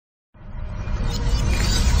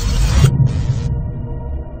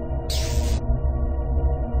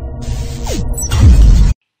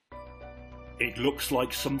looks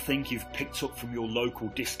like something you've picked up from your local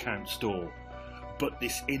discount store, but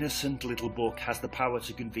this innocent little book has the power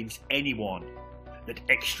to convince anyone that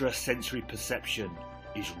extrasensory perception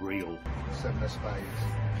is real. Seven of spades.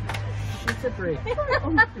 It's a brick.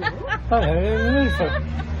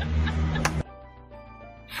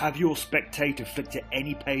 Have your spectator flick to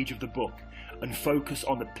any page of the book and focus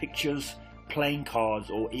on the pictures, playing cards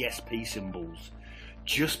or ESP symbols.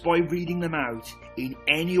 Just by reading them out in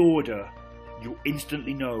any order, you'll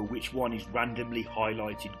instantly know which one is randomly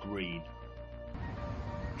highlighted green.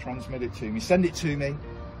 Transmit it to me. Send it to me.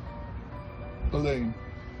 Balloon.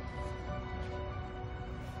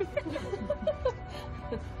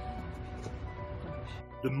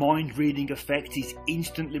 The mind-reading effect is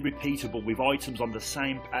instantly repeatable with items on the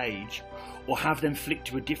same page, or have them flick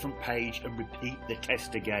to a different page and repeat the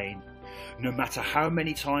test again. No matter how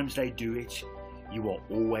many times they do it, you are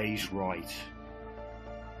always right.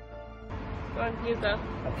 Go on, you go.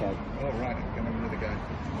 Okay. All right, I'm going to have another go.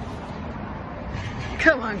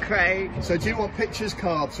 Come on, Craig. So do you want pictures,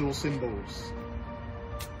 cards or symbols?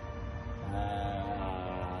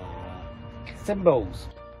 Symbols.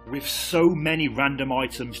 With so many random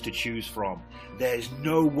items to choose from, there's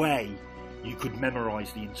no way you could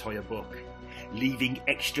memorise the entire book, leaving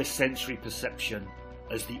extrasensory perception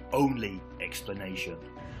as the only explanation.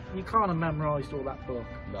 You can't have memorised all that book.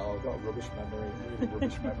 No, I've got a rubbish memory. Really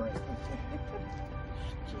rubbish memory.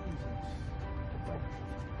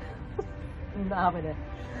 Not having it.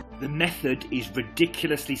 The method is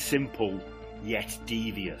ridiculously simple, yet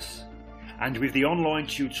devious. And with the online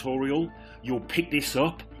tutorial, you'll pick this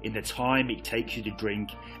up in the time it takes you to drink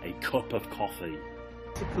a cup of coffee.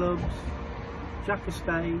 Six of clubs, jack of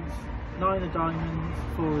spades, 9 of diamonds,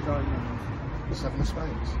 4 of diamonds. The 7 of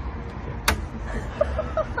spades.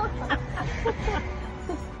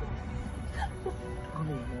 I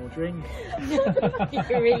need more drink. You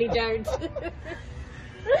really don't.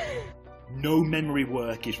 No memory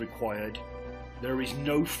work is required. There is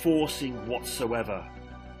no forcing whatsoever.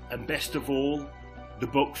 And best of all, the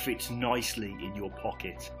book fits nicely in your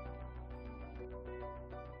pocket.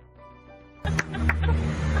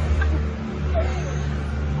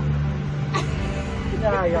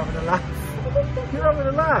 Now you're having a laugh. You're having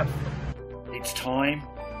a laugh. It's time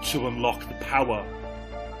to unlock the power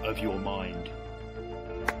of your mind.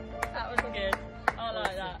 That was good. I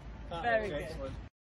like that. Very good.